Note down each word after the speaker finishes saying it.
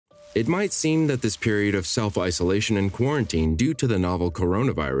It might seem that this period of self-isolation and quarantine due to the novel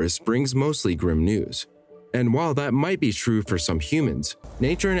coronavirus brings mostly grim news. And while that might be true for some humans,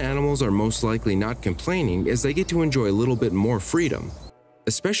 nature and animals are most likely not complaining as they get to enjoy a little bit more freedom,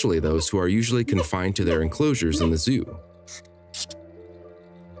 especially those who are usually confined to their enclosures in the zoo.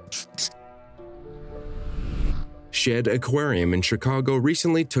 Shed Aquarium in Chicago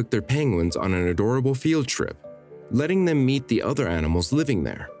recently took their penguins on an adorable field trip, letting them meet the other animals living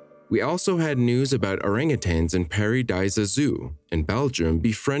there. We also had news about orangutans in Pairi Daiza Zoo in Belgium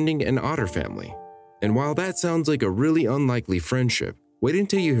befriending an otter family. And while that sounds like a really unlikely friendship, wait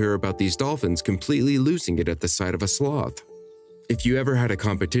until you hear about these dolphins completely losing it at the sight of a sloth. If you ever had a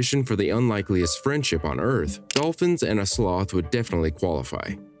competition for the unlikeliest friendship on Earth, dolphins and a sloth would definitely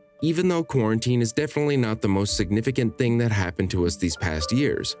qualify. Even though quarantine is definitely not the most significant thing that happened to us these past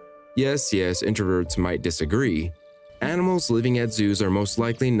years. Yes, introverts might disagree. Animals living at zoos are most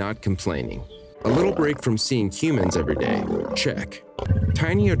likely not complaining. A little break from seeing humans every day, check.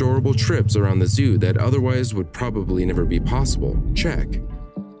 Tiny adorable trips around the zoo that otherwise would probably never be possible, check.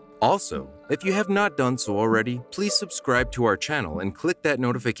 Also, if you have not done so already, please subscribe to our channel and click that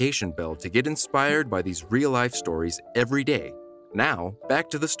notification bell to get inspired by these real-life stories every day. Now, back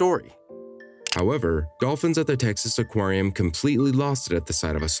to the story. However, dolphins at the Texas Aquarium completely lost it at the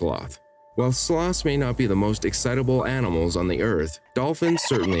sight of a sloth. While sloths may not be the most excitable animals on the earth, dolphins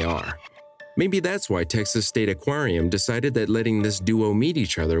certainly are. Maybe that's why Texas State Aquarium decided that letting this duo meet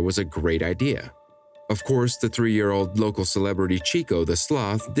each other was a great idea. Of course, the 3-year-old local celebrity Chico the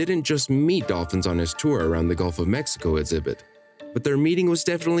Sloth didn't just meet dolphins on his tour around the Gulf of Mexico exhibit, but their meeting was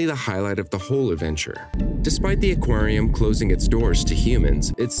definitely the highlight of the whole adventure. Despite the aquarium closing its doors to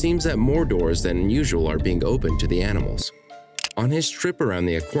humans, it seems that more doors than usual are being opened to the animals. On his trip around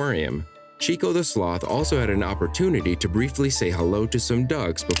the aquarium, Chico the Sloth also had an opportunity to briefly say hello to some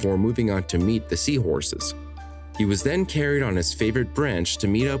ducks before moving on to meet the seahorses. He was then carried on his favorite branch to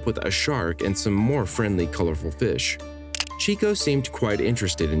meet up with a shark and some more friendly, colorful fish. Chico seemed quite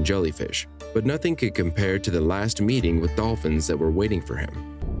interested in jellyfish, but nothing could compare to the last meeting with dolphins that were waiting for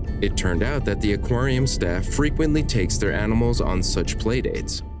him. It turned out that the aquarium staff frequently takes their animals on such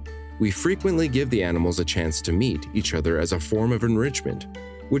playdates. We frequently give the animals a chance to meet each other as a form of enrichment,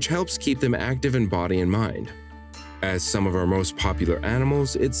 which helps keep them active in body and mind. As some of our most popular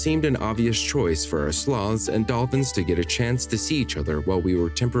animals, it seemed an obvious choice for our sloths and dolphins to get a chance to see each other while we were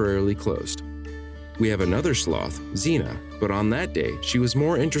temporarily closed. We have another sloth, Xena, but on that day, she was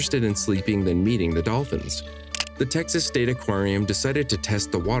more interested in sleeping than meeting the dolphins. The Texas State Aquarium decided to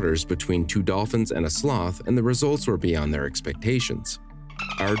test the waters between 2 dolphins and a sloth, and the results were beyond their expectations.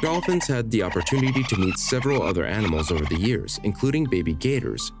 Our dolphins had the opportunity to meet several other animals over the years, including baby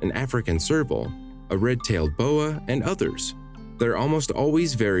gators, an African serval, a red-tailed boa, and others. They're almost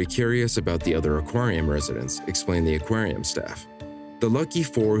always very curious about the other aquarium residents, explained the aquarium staff. The lucky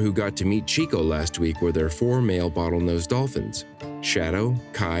 4 who got to meet Chico last week were their 4 male bottlenose dolphins, Shadow,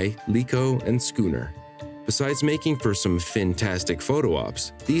 Kai, Liko, and Schooner. Besides making for some fantastic photo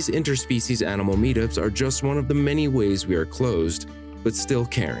ops, these interspecies animal meetups are just one of the many ways we are closed, but still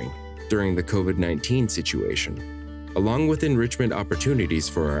caring, during the COVID-19 situation. Along with enrichment opportunities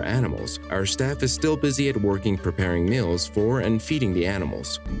for our animals, our staff is still busy at working preparing meals for and feeding the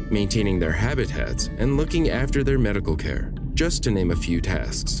animals, maintaining their habitats, and looking after their medical care, just to name a few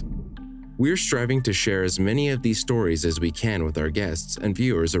tasks. We're striving to share as many of these stories as we can with our guests and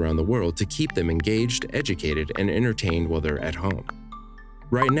viewers around the world to keep them engaged, educated, and entertained while they're at home.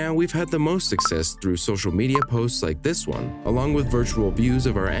 Right now, we've had the most success through social media posts like this one, along with virtual views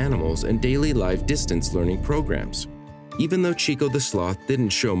of our animals and daily live distance learning programs. Even though Chico the Sloth didn't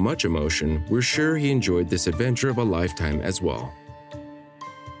show much emotion, we're sure he enjoyed this adventure of a lifetime as well.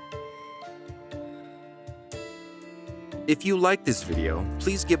 If you liked this video,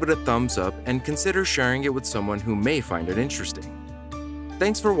 please give it a thumbs up and consider sharing it with someone who may find it interesting.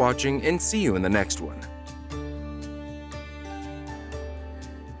 Thanks for watching and see you in the next one.